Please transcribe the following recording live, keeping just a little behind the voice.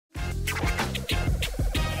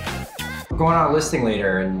going on a listing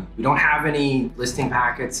later and we don't have any listing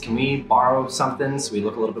packets. Can we borrow something so we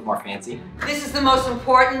look a little bit more fancy? This is the most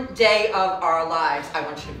important day of our lives. I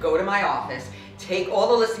want you to go to my office, take all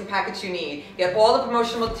the listing packets you need, get all the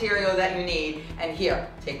promotional material that you need, and here,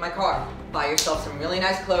 take my card. Buy yourself some really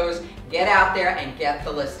nice clothes, get out there and get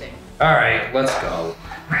the listing. All right, let's go.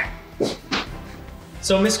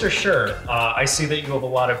 So, Mr. Scher, I see that you have a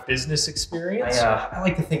lot of business experience. I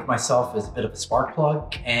like to think of myself as a bit of a spark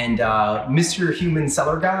plug and Mr. Human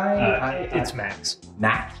Seller Guy. It's Max.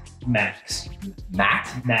 Matt? Max.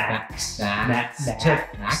 Matt? Max. Max.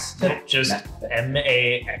 Max. Just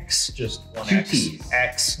M-A-X. Just one Two X. T's.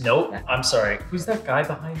 X. Nope. I'm sorry. Who's that guy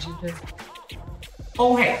behind you there?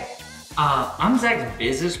 Oh, hey. I'm Zach's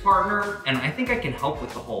business partner, and I think I can help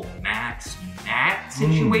with the whole Matt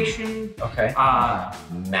situation. Okay.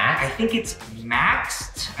 I think it's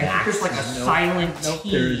maxed. I think there's like a silent T.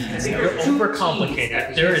 You're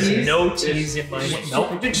overcomplicated. There is no T's in my name.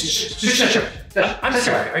 Nope. I'm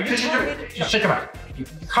sorry. Are you telling me? Shut your mouth. You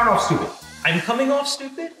cut off stupid. I'm coming off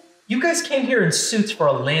stupid? You guys came here in suits for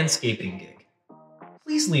a landscaping gig.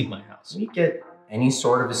 Please leave my house. Can we get any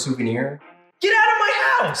sort of a souvenir? Get out of my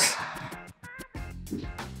house!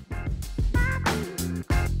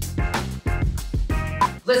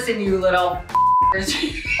 Listen, you little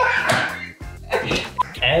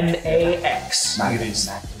M-A-X. It is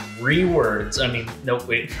 3 words. I mean, no,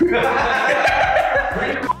 wait. Get out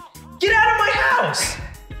of my house!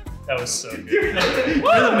 That was so good. You're the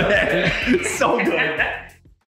man. So good.